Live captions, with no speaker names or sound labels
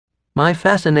My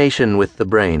fascination with the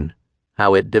brain,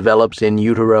 how it develops in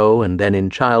utero and then in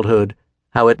childhood,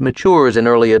 how it matures in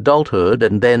early adulthood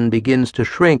and then begins to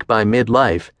shrink by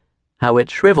midlife, how it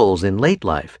shrivels in late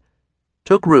life,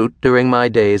 took root during my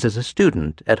days as a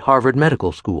student at Harvard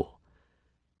Medical School.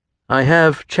 I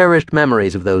have cherished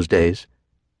memories of those days.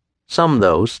 Some,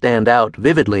 though, stand out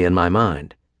vividly in my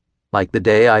mind, like the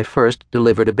day I first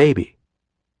delivered a baby.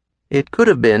 It could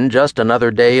have been just another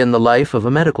day in the life of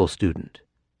a medical student.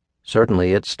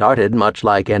 Certainly it started much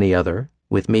like any other,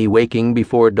 with me waking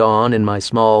before dawn in my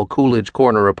small Coolidge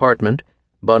Corner apartment,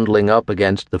 bundling up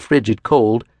against the frigid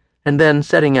cold, and then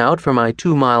setting out for my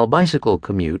 2-mile bicycle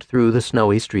commute through the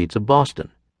snowy streets of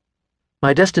Boston.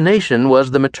 My destination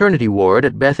was the maternity ward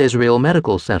at Beth Israel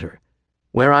Medical Center,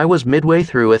 where I was midway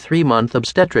through a 3-month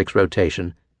obstetrics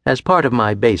rotation as part of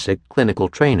my basic clinical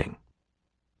training.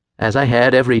 As I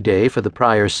had every day for the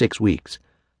prior 6 weeks,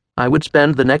 I would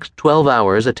spend the next 12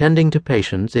 hours attending to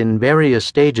patients in various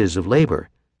stages of labor,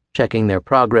 checking their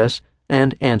progress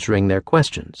and answering their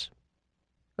questions.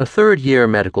 A third-year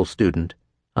medical student,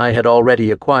 I had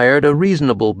already acquired a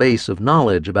reasonable base of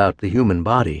knowledge about the human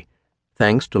body,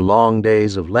 thanks to long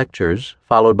days of lectures,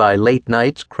 followed by late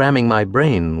nights cramming my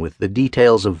brain with the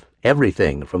details of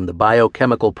everything from the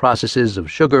biochemical processes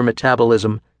of sugar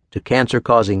metabolism to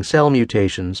cancer-causing cell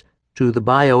mutations to the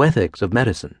bioethics of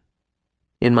medicine.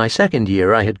 In my second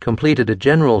year, I had completed a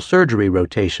general surgery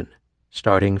rotation,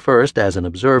 starting first as an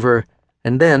observer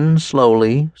and then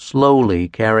slowly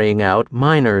carrying out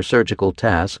minor surgical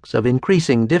tasks of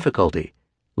increasing difficulty,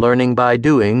 learning by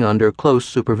doing under close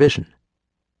supervision.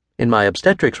 In my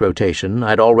obstetrics rotation,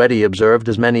 I'd already observed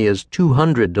as many as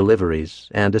 200 deliveries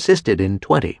and assisted in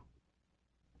 20.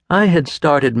 I had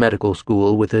started medical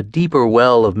school with a deeper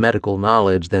well of medical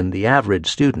knowledge than the average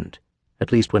student,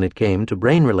 at least when it came to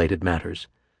brain-related matters,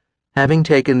 having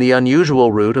taken the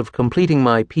unusual route of completing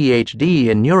my Ph.D.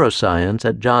 in neuroscience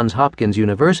at Johns Hopkins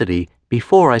University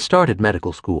before I started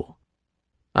medical school.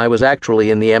 I was actually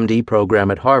in the MD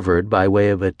program at Harvard by way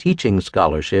of a teaching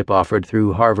scholarship offered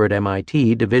through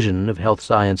Harvard-MIT Division of Health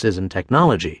Sciences and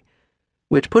Technology,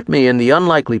 which put me in the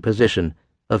unlikely position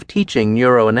of teaching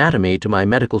neuroanatomy to my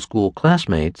medical school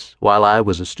classmates while I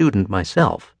was a student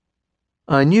myself.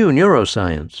 I knew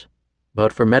neuroscience,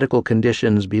 but for medical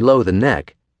conditions below the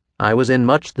neck, I was in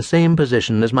much the same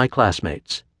position as my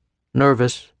classmates,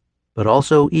 nervous, but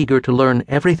also eager to learn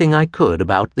everything I could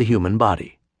about the human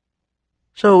body.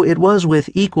 So it was with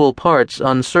equal parts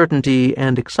uncertainty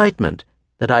and excitement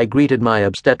that I greeted my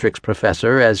obstetrics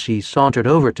professor as she sauntered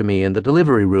over to me in the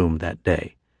delivery room that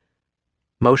day.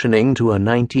 Motioning to a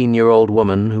 19-year-old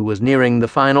woman who was nearing the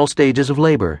final stages of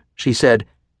labor, she said,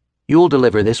 "You'll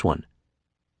deliver this one,"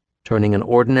 turning an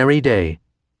ordinary day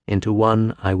into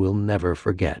one I will never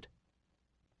forget.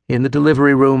 In the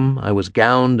delivery room, I was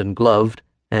gowned and gloved,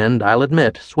 and, I'll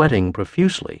admit, sweating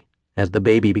profusely as the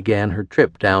baby began her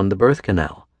trip down the birth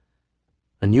canal.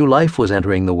 A new life was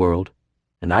entering the world,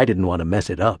 and I didn't want to mess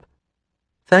it up.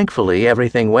 Thankfully,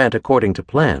 everything went according to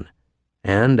plan,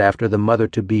 and after the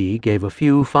mother-to-be gave a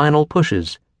few final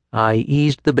pushes, I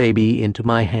eased the baby into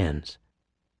my hands.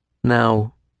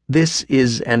 Now, this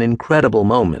is an incredible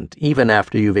moment, even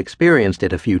after you've experienced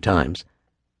it a few times,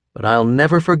 but I'll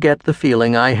never forget the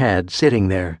feeling I had sitting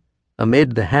there,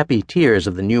 amid the happy tears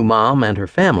of the new mom and her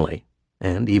family,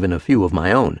 and even a few of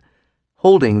my own,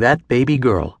 holding that baby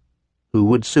girl, who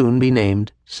would soon be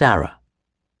named Sarah.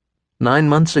 9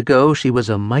 months ago, she was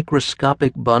a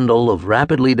microscopic bundle of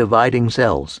rapidly dividing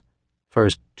cells,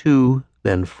 first 2,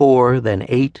 then 4, then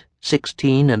 8,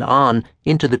 16, and on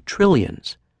into the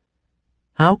trillions.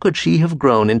 How could she have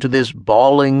grown into this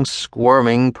bawling,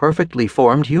 squirming, perfectly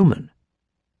formed human?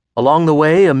 Along the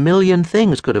way, a million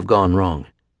things could have gone wrong.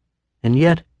 And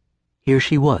yet, here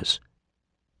she was,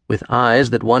 with eyes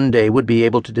that one day would be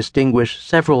able to distinguish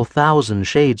several thousand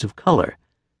shades of color,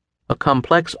 a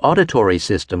complex auditory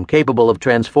system capable of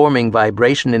transforming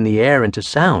vibration in the air into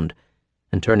sound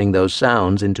and turning those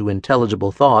sounds into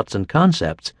intelligible thoughts and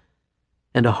concepts,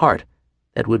 and a heart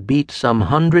that would beat some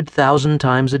 100,000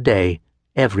 times a day,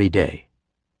 every day.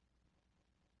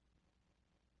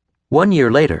 1 year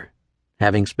later,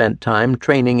 having spent time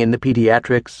training in the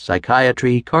pediatrics,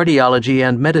 psychiatry, cardiology,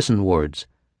 and medicine wards,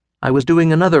 I was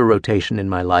doing another rotation in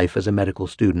my life as a medical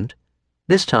student,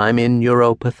 this time in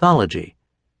neuropathology,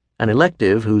 an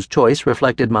elective whose choice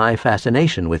reflected my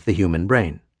fascination with the human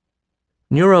brain.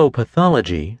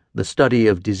 Neuropathology, the study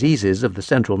of diseases of the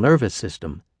central nervous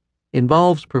system,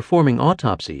 involves performing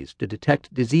autopsies to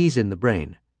detect disease in the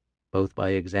brain, both by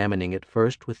examining it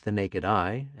first with the naked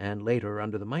eye and later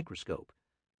under the microscope,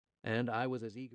 and I was as eager